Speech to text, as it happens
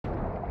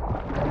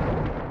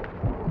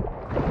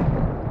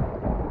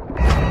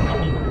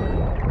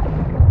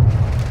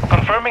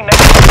Confirming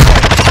next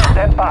hardpoint.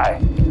 Stand by.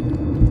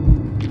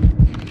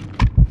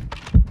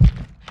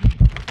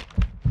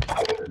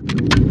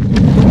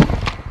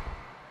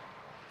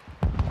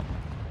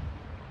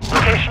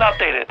 Location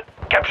updated.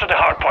 Capture the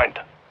hardpoint.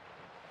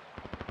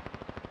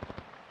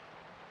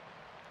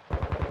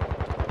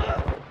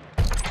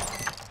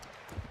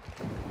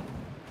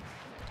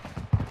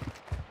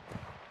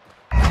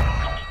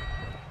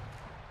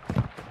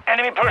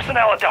 Enemy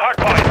personnel at the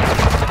hardpoint.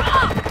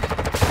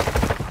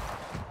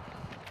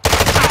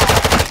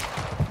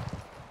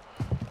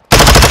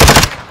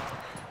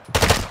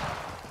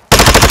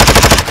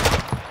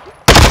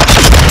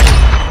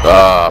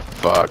 Ah,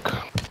 fuck.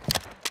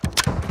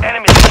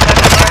 Enemies inside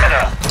the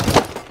perimeter.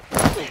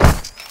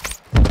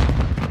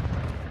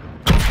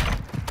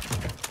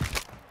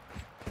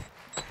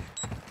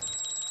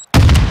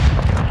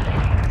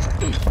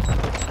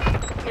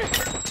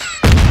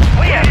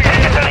 We have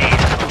taken the lead.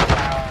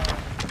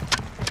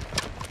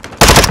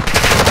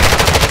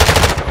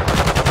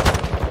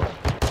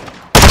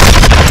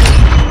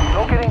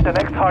 Locating the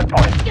next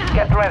hardpoint.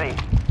 Get ready.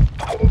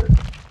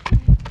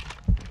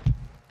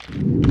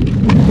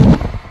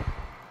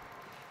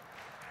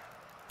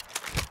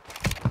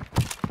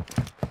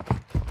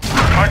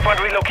 Hardpoint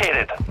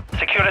relocated.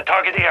 Secure the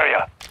target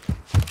area.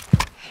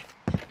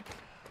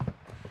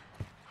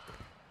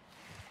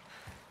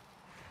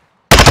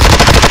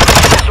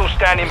 Missile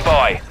standing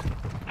by.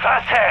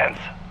 Fast hands.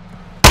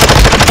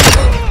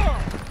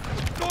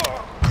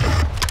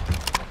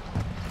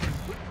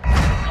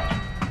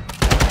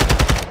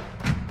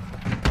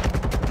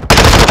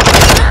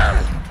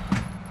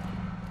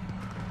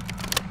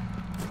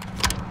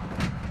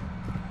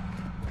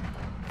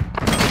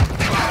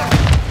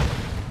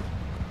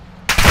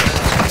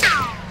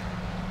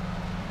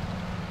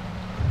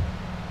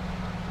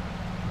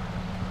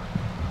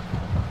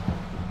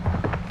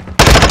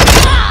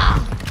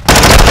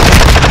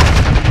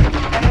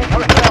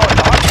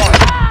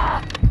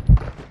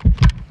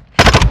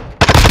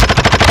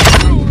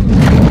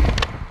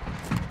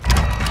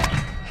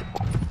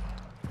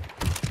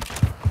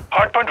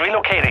 Hardpoint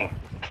relocating.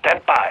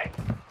 Stand by.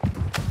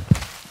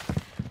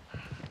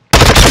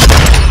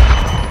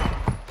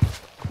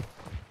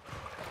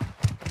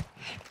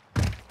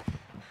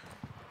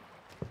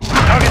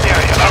 Target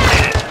area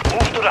updated.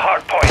 Move to the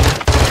hardpoint.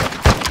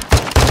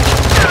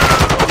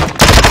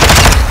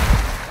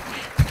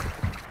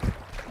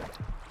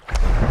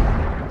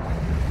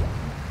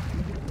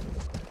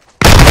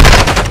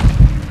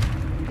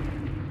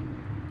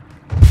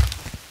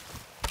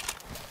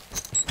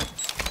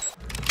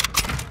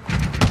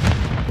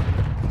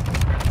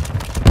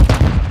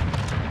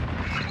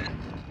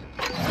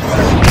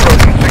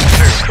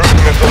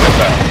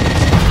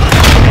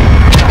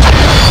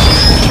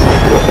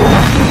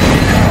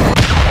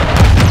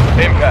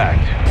 Impact.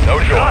 No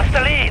joy. Lost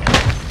the lead.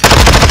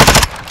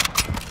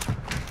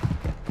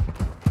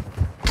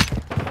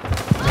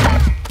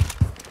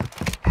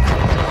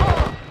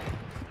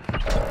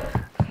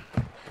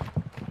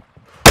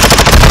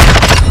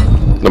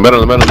 No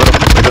middle.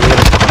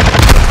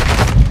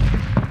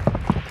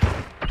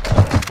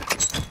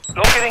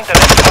 Locating the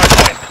next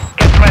hardpoint.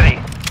 Get ready.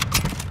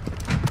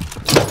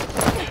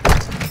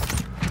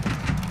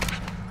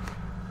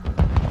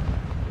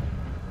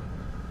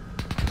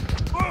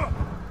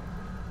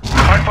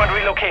 Hardpoint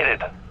relocated.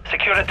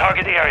 Secure the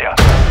target area.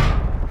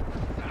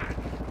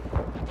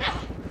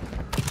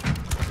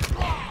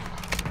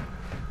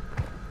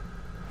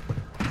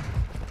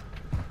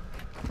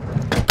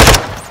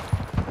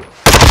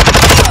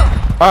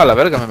 Ah, la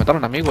verga, me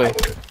mataron a mí, güey.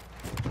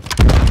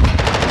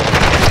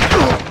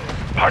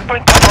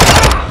 Hardpoint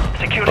compromised.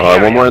 Secure the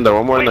area. One more in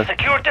We there.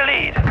 secured the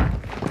lead.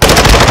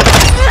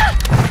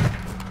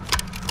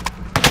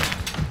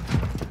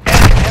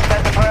 Enemies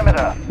inside the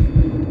perimeter.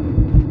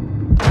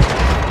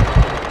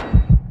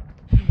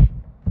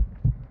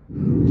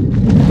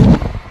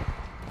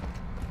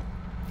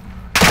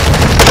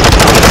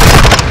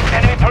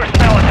 Enemy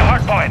personnel at the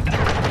hardpoint.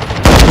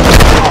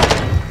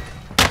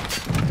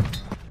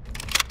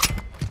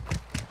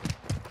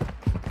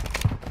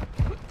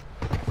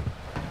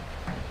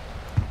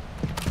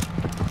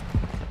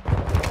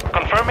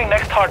 Confirming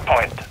next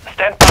hardpoint.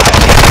 Stand by.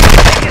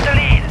 Taking the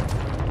lead.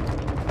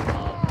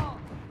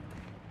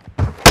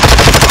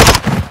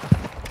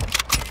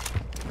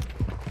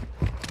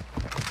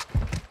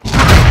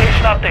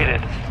 Location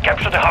updated.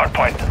 Capture the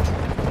hardpoint.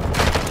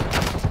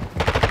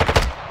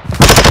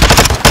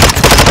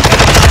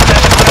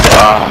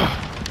 Ah.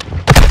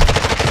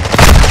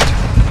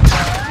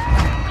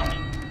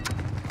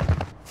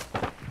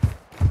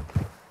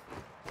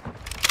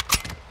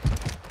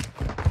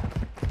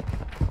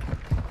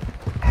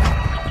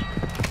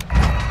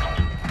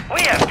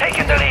 We have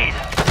taken the lead.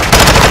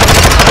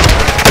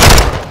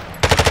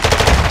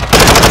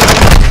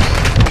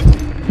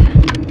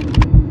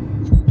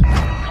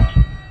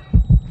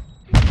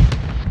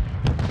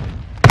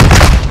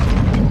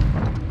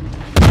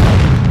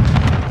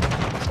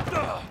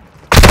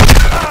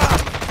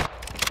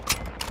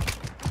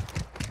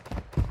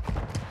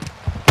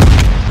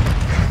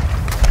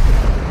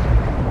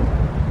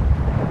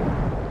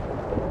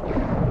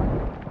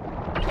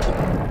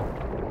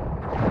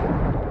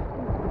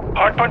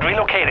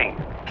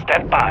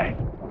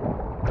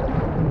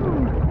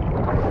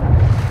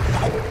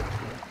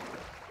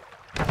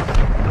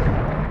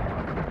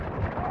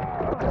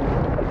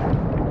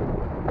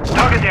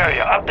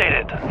 area.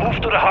 Updated.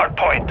 Move to the hard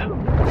point.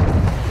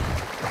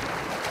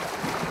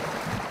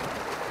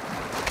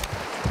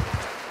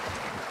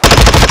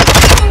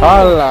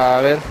 ¡Hala!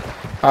 A ver.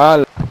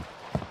 ¡Hala!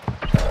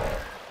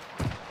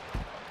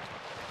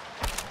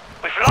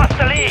 We've lost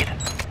the lead.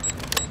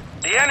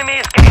 The enemy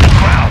is gaining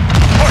ground.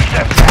 Push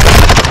them.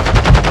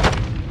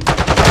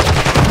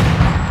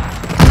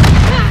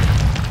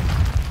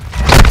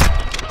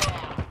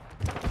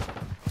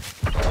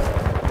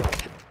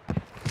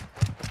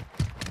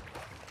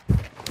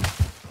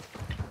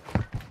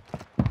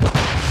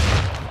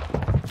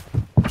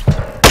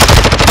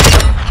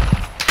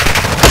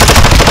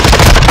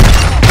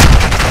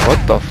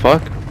 What the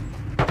fuck?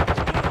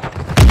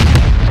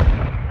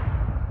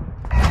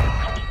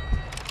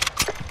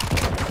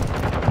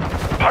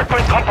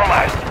 Hardpoint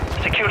compromised.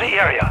 Secure the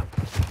area.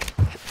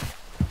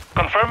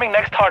 Confirming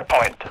next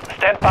hardpoint.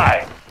 Stand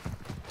by.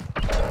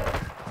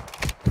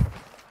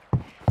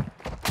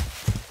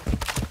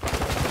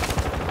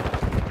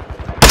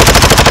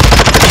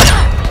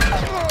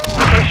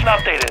 Location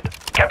updated.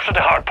 Capture the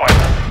hardpoint.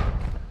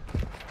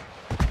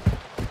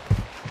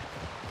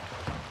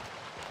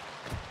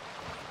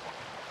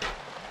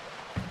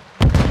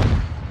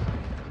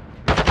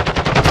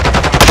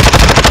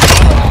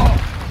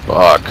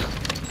 Fuck.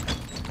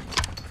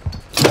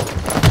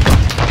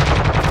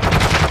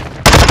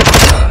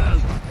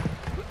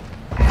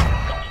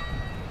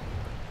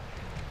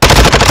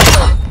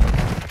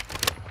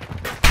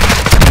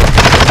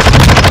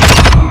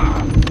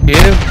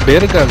 ¡Qué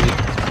verga, güey!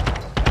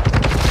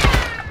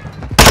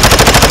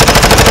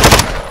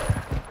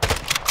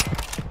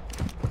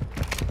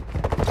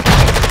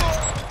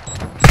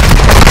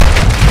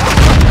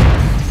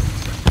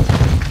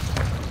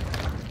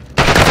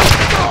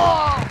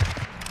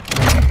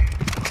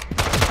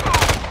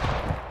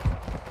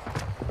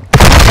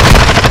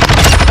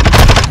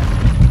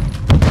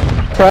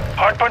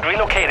 Hardpoint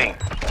relocating.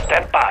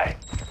 Stand by.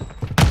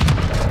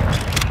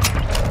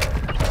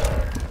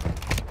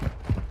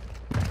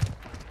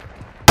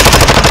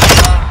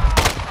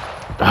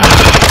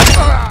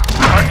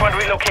 Hardpoint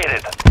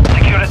relocated.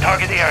 Secure the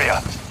target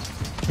area.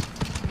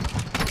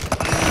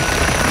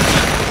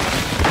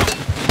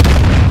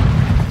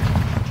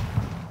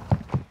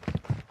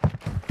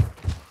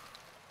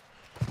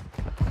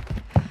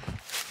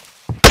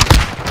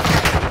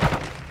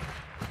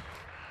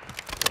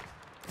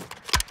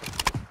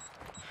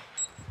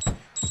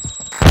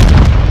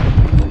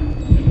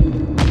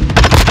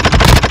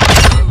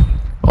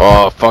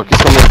 Oh, fuck, he's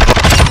coming.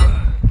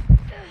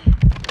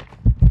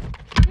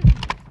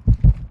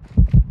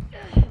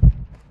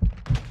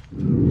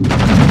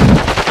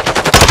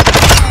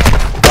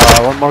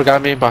 One more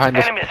got me behind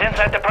us. Enemies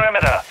inside the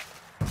perimeter.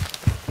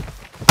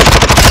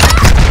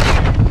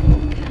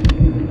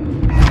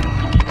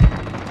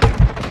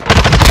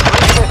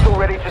 Missile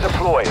ready to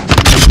deploy.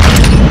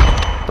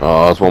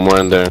 Oh, there's one more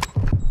in there.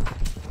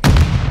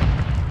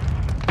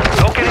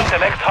 Locating the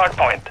next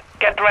hardpoint.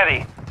 Get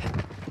ready.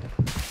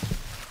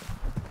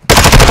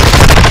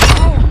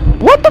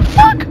 What the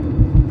fuck?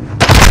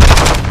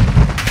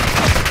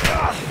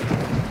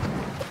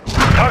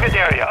 Target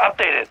area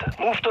updated.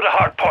 Move to the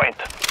hard point.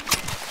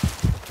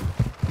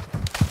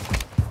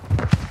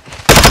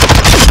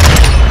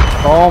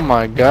 Oh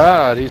my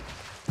god.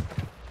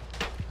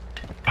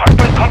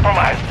 Hardpoint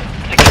compromised.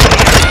 Secure the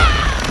area.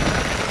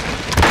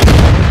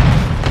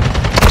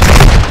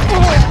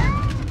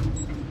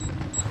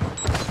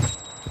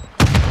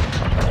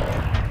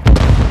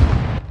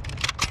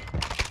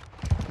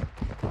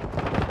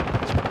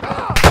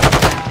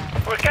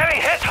 We're getting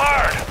hit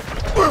hard.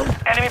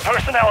 Enemy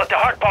personnel at the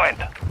hard point.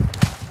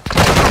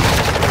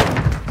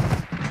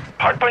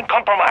 Hardpoint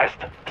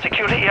compromised.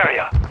 Secure the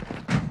area.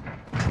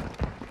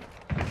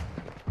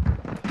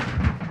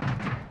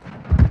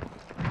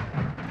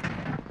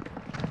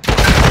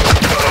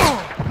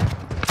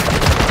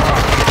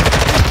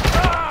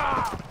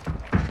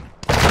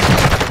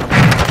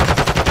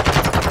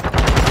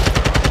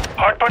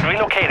 Hardpoint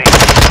relocating.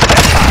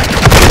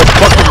 What the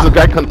fuck does the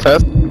guy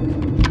contest?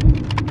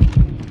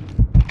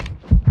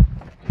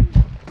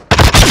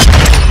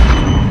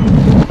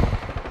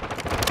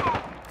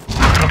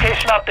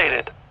 Location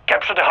updated.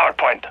 Capture the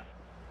hardpoint.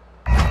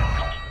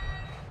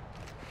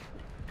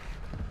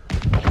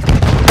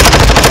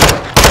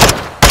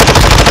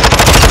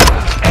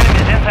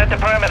 Enemies inside the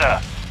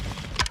perimeter.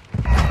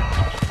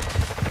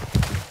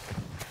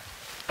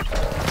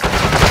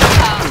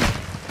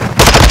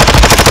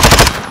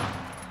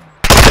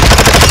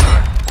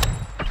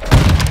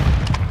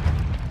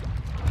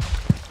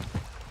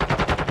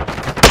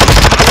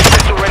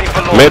 Missile ready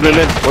for launch. Mid.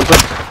 One sec.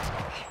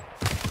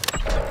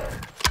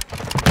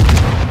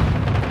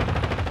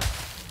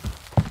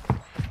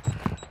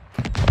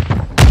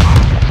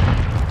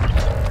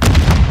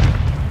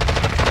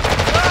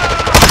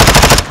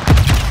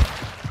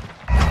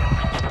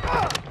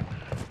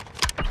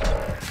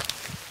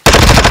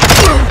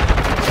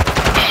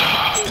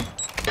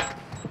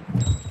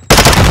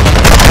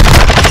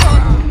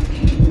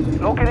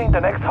 Locating the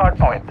next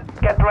hardpoint.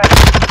 Get ready.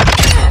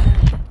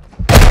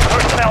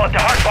 Personnel at the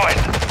hardpoint.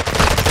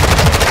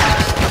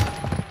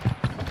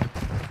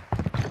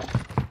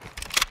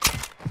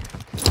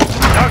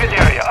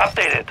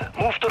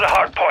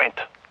 point.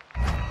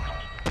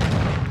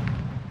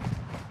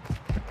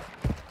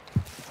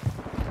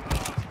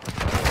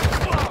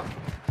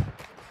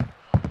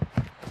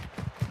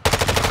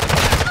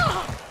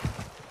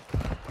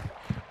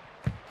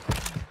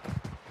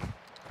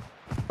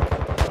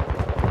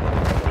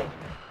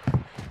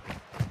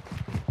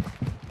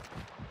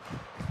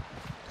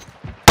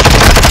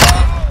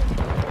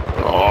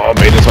 Oh,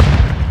 made it.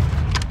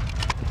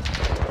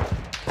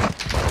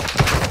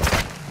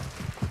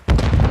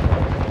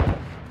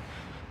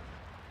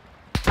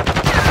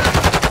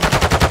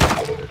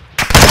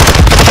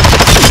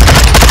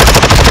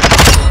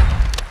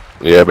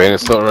 Yeah, man,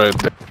 it's still right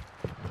there.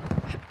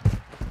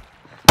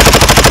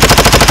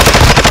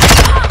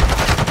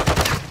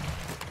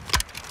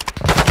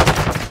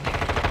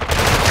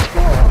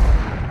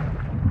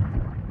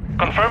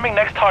 Confirming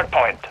next hard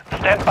point.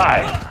 Stand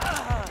by.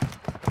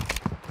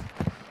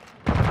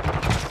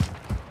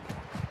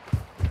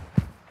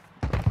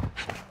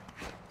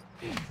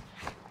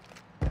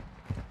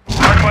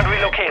 Hardpoint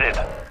relocated.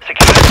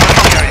 Secure the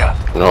target area.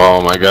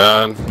 Oh my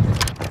god.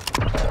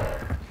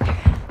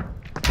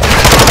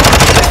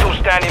 Missile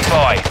standing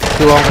by.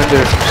 Too long in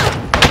there.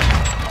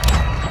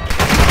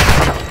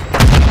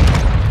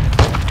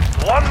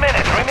 1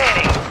 minute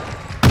remaining.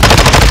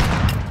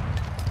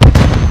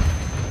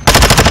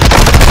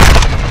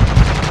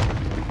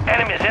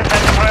 Enemies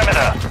inside the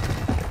perimeter.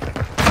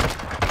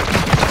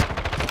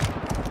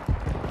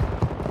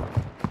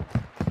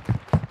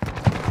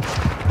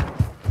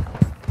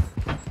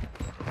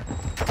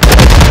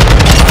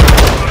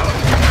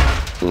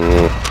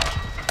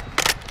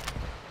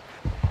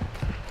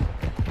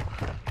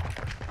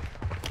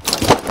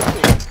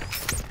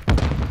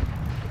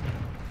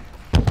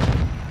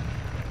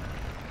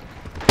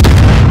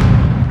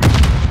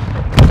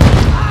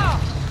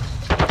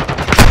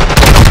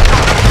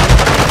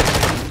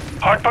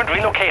 Hardpoint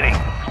relocating.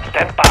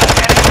 Stand by.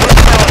 Enemy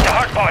personnel at the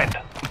hardpoint.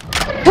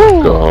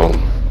 Go.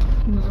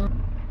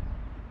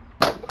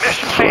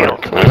 Mission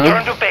failed. Okay.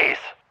 Return to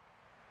base.